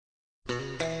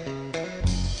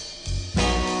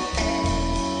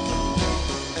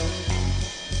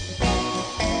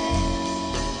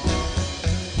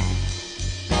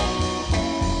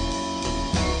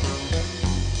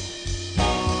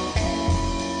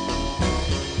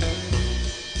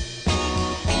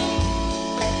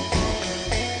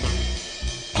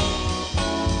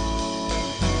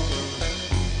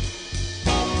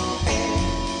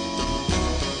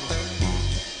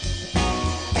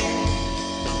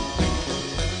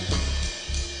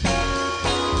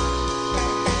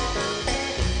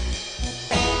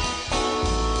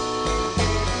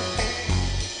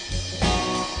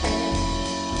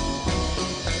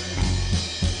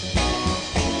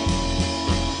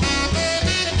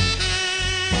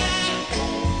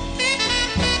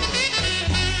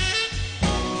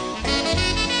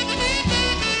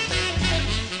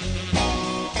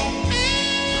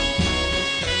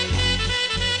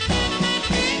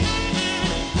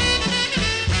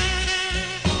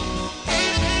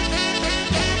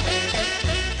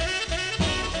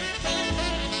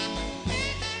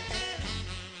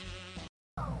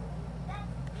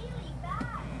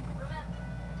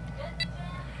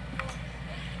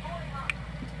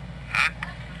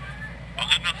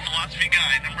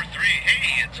PhilosophyGuy number 3.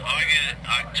 Hey, it's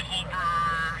October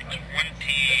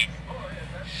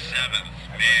 27th.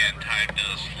 Man, time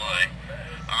does fly.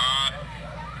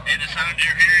 And the sound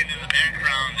you're hearing in the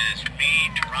background is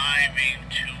me driving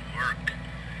to work.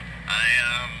 I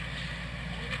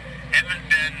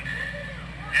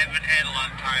haven't had a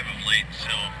lot of time of late,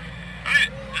 so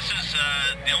this is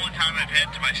the only time I've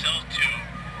had to myself to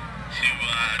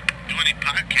do any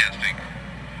podcasting,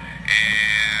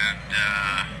 and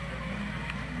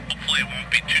hopefully it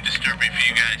won't be too disturbing for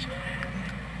you guys.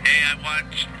 Hey,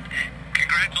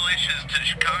 congratulations to the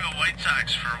Chicago White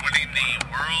Sox for winning the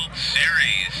World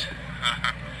Series.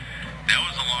 That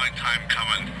was a long time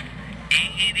coming.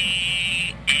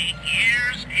 88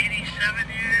 years, 87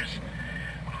 years.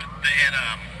 They had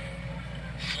a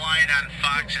slide on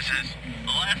Fox that says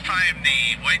the last time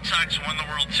the White Sox won the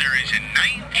World Series in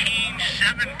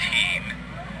 1917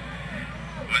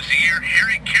 was the year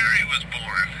Harry Carey was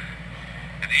born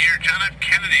and the year John F.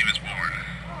 Kennedy was born.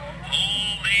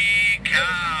 Holy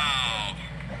cow!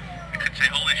 I could say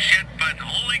holy shit, but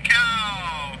holy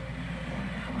cow!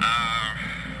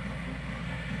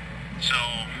 So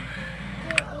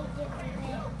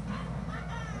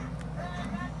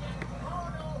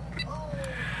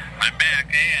I'm back.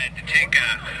 Hey, I had to take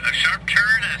a sharp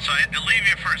turn, so I had to leave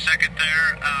you for a second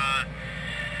there.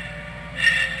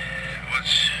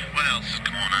 What else is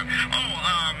going on?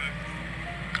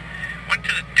 Went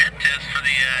to the dentist for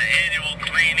the annual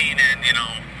cleaning and,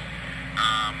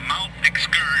 mouth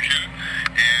excursion.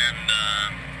 And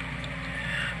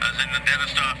I was in the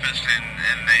dentist office,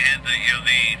 and they had the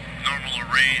normal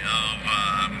array of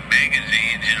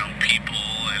magazines,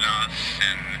 People and Us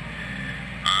and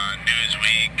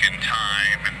Newsweek and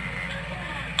Time and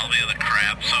all the other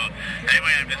crap. So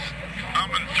anyway, I'm just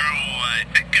thumbing through, I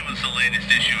think it was the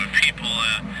latest issue of People,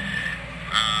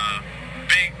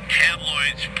 big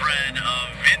tabloid spread of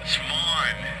Vince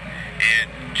Vaughn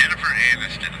and Jennifer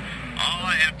Aniston. All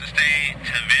I have to say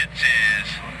to Vince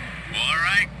is, well, all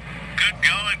right, good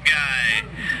going, guy.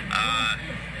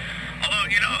 Although, I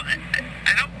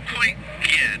don't quite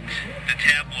get the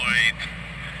tabloid.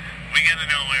 We got to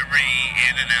know every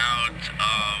in and out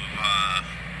of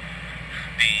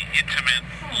the intimate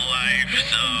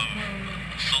lives of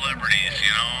celebrities,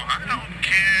 I don't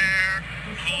care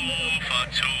who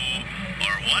fucks who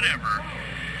or whatever.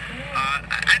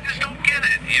 I just don't get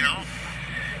it,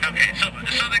 Okay, so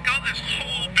they go this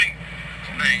whole big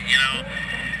thing,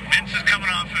 Vince is coming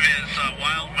off of his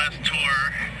Wild West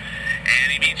tour,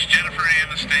 and he meets Jennifer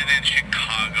Aniston in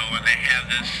Chicago, and they have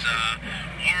this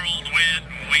whirlwind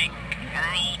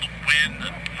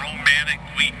romantic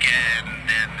weekend,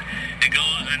 and it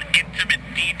goes in intimate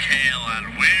detail on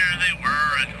where they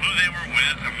were and who they were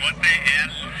with and what they had.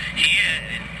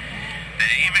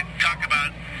 They even talk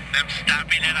about them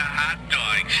stopping at a hot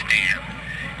dog stand,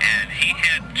 and he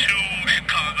had 2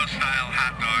 Chicago-style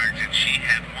hot dogs, and she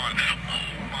had 1.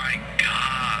 Oh my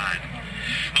God!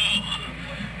 Oh,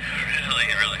 really,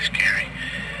 really scary.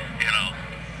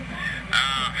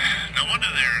 No wonder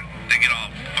they get all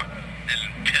fucking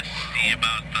pissy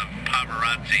about the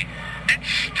paparazzi. It's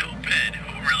stupid.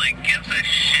 Who really gives a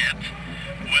shit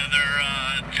whether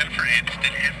Jennifer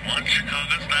Aniston had 1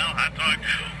 Chicago-style hot dog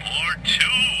or 2?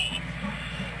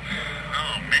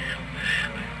 Oh, man.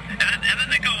 And then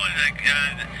they go and,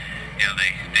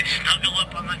 they snuggle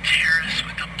up on the terrace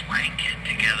with a blanket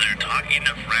together, talking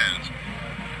to friends.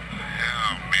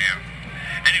 Oh, man.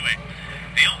 Anyway,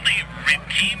 the only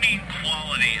redeeming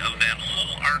quality of that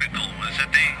whole article was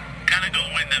that they kind of go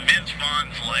into Vince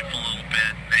Vaughn's life a little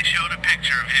bit. They showed a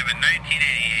picture of him in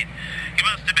 1988. He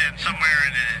must have been somewhere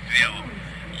in his,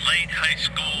 late high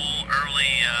school,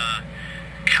 early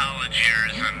college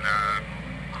years, and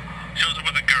shows up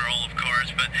with a girl, of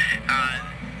course. But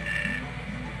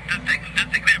the thing that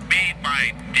made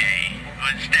my day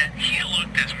was that he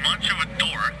looked as much of a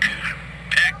dork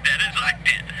back then as I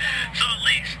did. So at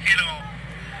least,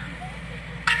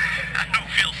 I don't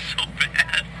feel so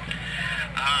bad.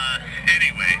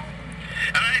 Anyway,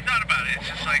 and I thought about it. It's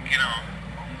just like,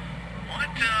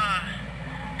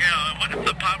 what if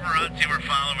the paparazzi were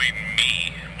following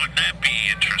me? Wouldn't that be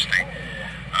interesting?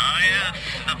 Oh, yes,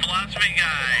 the philosophy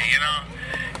guy,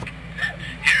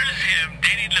 Here's him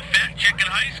dating the fat chick in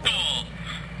high school.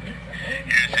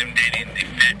 Here's him dating the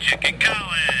fat chick in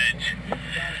college.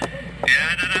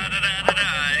 Yeah,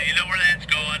 da-da-da-da-da-da. You know where that's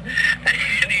going.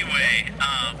 Anyway,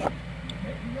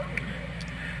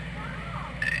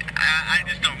 I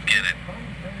just don't get it.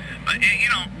 But,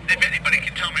 if anybody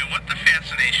can tell me what the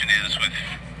fascination is with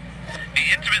the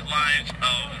intimate lives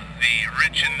of the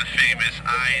rich and the famous,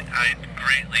 I'd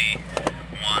greatly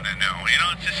want to know.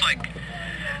 It's just like,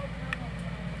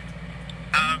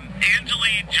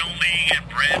 Angelina Jolie and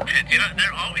Brad Pitt,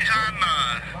 they're always on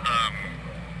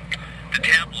the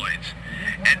tabloids.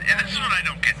 And this is what I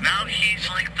don't get. Now he's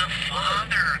like the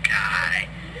father guy.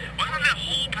 Wasn't the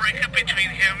whole breakup between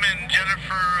him and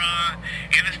Jennifer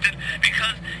Aniston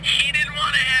because he didn't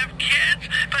want to have kids,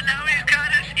 but now he's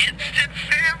got his instant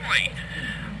family.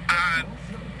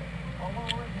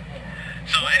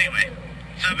 So anyway,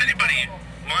 if anybody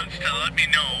wants to let me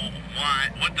know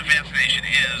what the fascination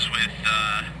is with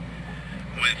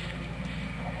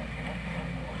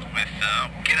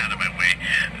get out of my way,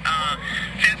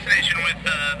 fascination with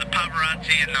the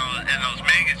paparazzi and those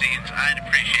magazines, I'd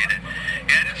appreciate it.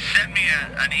 Yeah, just send me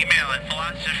an email at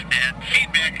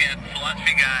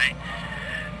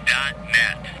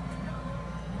feedback@philosophyguy.net.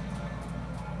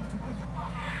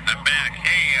 I'm back.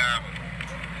 Hey,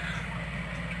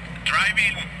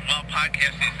 driving while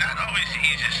podcasting is not always the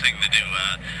easiest thing to do.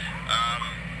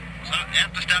 So you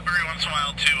have to stop every once in a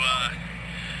while to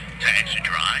actually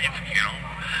drive,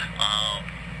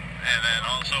 and then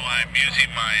also I'm using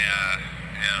my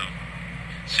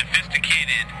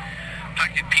sophisticated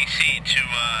pocket PC to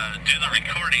do the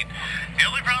recording. The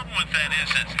only problem with that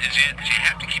is you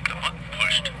have to keep the button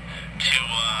pushed to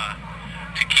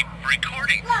keep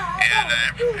recording. And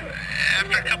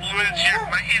after a couple of minutes here,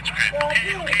 my hands grip.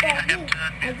 Okay, I have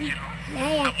to admit,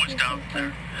 I was down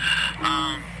there.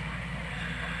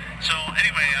 So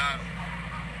anyway,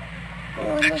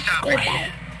 next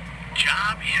topic.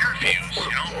 Job interviews,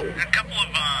 a couple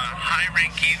of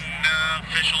high-ranking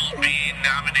officials being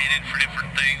nominated for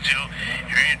different things,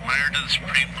 Harriet Meiers to the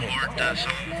Supreme Court,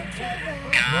 some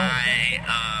guy,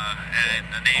 and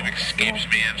the name escapes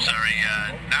me, I'm sorry,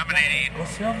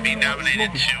 being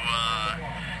nominated to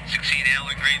succeed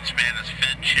Alan Greenspan as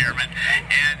Fed chairman,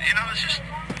 and, it's just,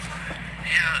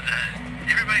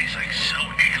 everybody's like so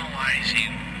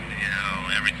analyzing,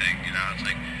 everything, it's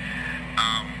like,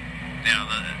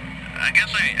 I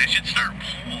guess I should start a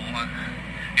poll on,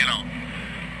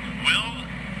 will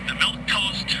the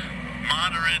milquetoast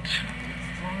moderate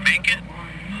make it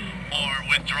or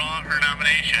withdraw her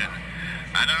nomination?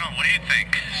 I don't know. What do you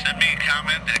think? Send me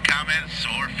comments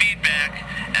or feedback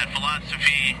at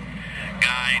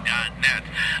philosophyguy.net.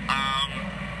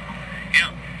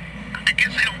 I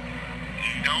guess I don't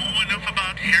know enough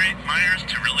about Harriet Meiers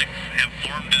to really have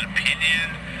formed an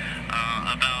opinion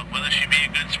about whether she'd be a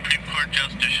good Supreme Court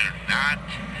justice or not.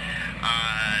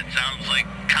 It sounds like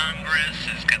Congress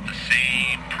has got the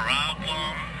same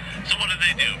problem. So what do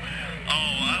they do?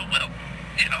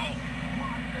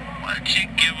 Why don't you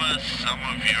give us some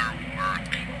of your work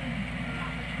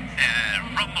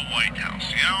from the White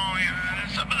House?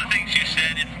 Some of the things you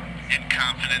said in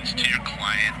confidence to your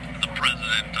client, the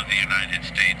President of the United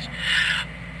States,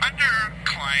 under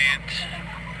client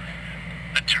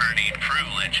attorney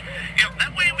privilege.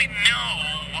 That way we know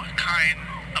what kind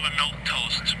of a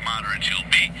milquetoast moderate you'll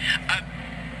be.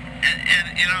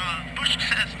 And Bush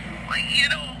says,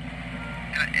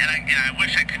 I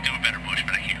wish I could do a better Bush,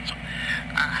 but I can't. So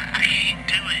I can't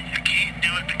do it. I can't do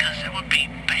it because it would be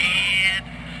bad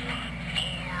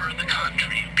for the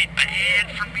country. It would be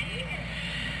bad for me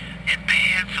and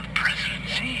bad for the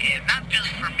presidency. And not just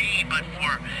for me, but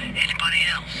for anybody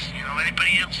else.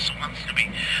 Anybody else who wants to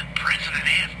be president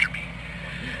after me.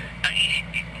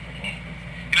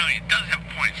 It does have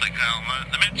points like,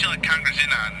 the minute you let Congress in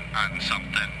on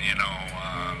something, you're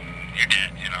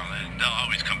dead, they'll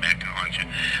always come back and haunt you.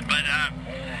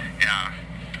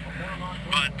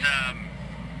 But,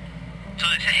 so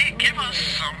they say, hey, give us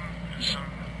some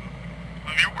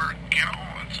of your work,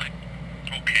 it's like,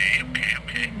 okay.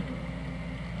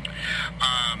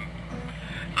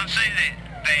 Let's say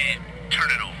they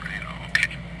turn it over,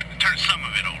 okay. Turn some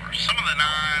of it over, some of the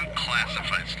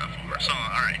non-classified stuff over. So,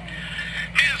 all right.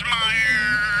 Miss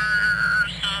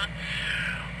Meiers,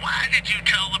 why did you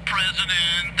tell the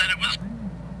president that it was...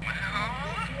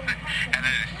 And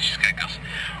then she goes,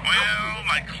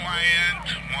 my client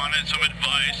wanted some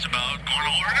advice about going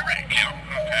over to Iraq.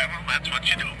 Okay, well, that's what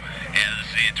you do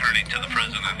as the attorney to the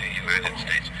president of the United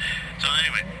States. So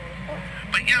anyway,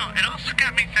 but it also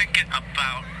got me thinking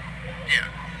about,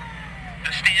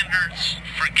 the standards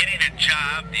for getting a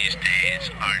job these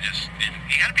days are just,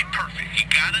 you gotta be perfect. You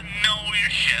gotta know your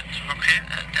shit, okay?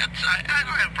 I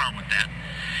don't have a problem with that.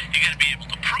 You gotta be able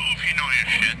to prove you know your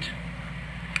shit.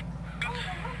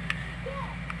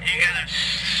 You gotta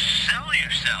sell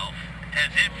yourself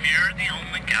as if you're the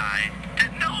only guy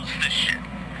that knows this shit.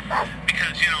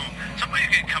 Because, somebody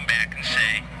can come back and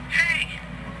say, hey,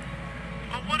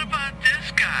 well, what about this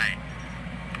guy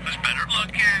who's better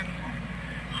looking,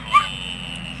 who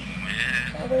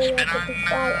spit on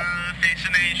Face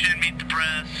the Nation, Meet the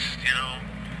Press,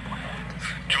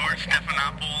 George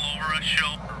Stephanopoulos over a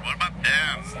shoulder. What about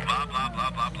them? Blah, blah,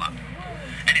 blah, blah, blah.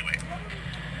 Anyway,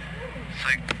 it's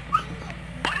like,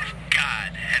 what if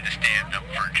God had to stand up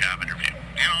for a job interview?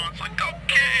 It's like,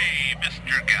 okay,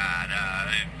 Mr. God,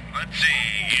 let's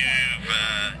see,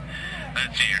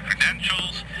 let's see your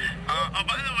credentials. Oh,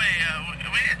 by the way,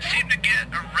 we didn't seem to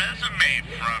get a resume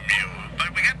from you,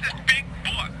 but we got this big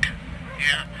book,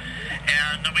 yeah?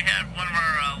 And we had one of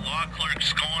our law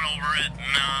clerks going over it,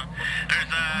 and there's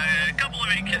a couple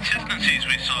of inconsistencies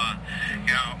we saw,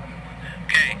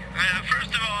 Okay,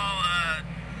 first of all,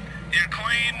 you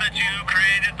claim that you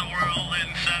created the world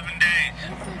in 7 days.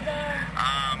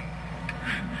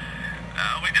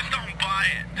 We just don't buy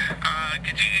it.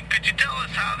 Could you tell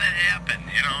us how that happened?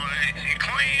 You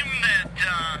claim that,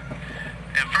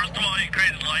 first of all, you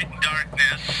created light and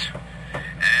darkness,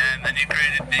 and then you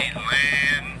created the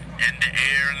land and the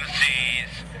air and the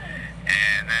seas,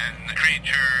 and then the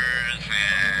creatures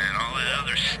and all that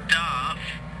other stuff.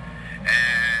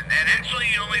 And actually,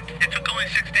 it took only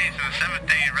 6 days, and the seventh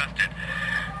day you rested.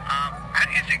 How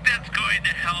do you think that's going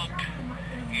to help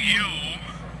you?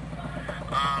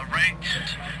 Right?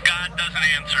 God doesn't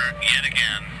answer yet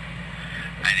again,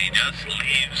 and he just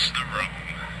leaves the room.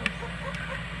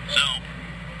 So,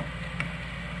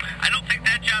 I don't think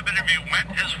that job interview went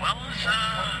as well as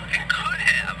it could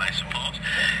have, I suppose.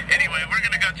 Anyway, we're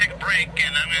going to go take a break,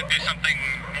 and I'm going to do something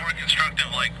more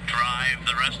constructive, like drive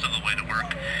the rest of the way to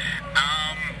work.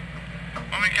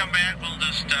 When we come back, we'll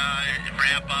just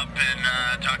wrap up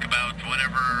and talk about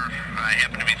whatever I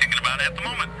happen to be thinking about at the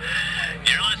moment.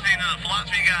 You're listening to the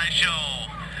Philosophy Guy Show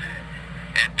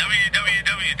at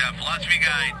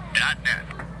www.philosophyguy.net.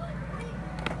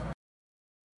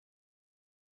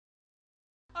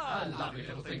 A lovely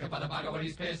little thing about a bugger when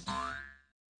he's pissed.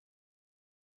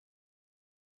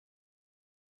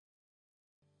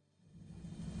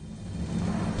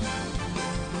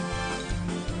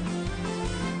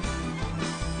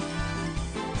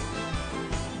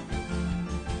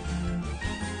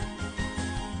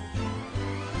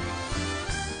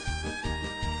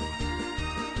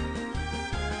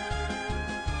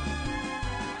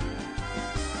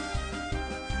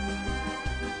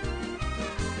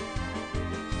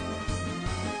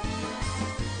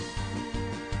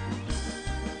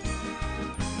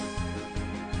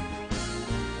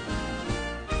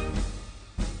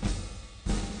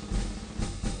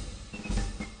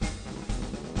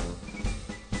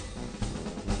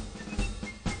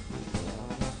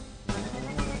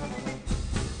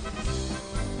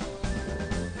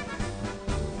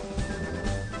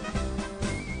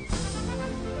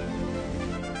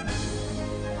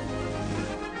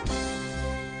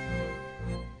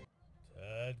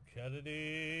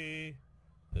 Kennedy,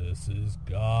 this is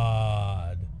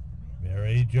God.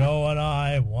 Mary Jo and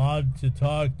I want to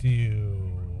talk to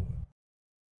you.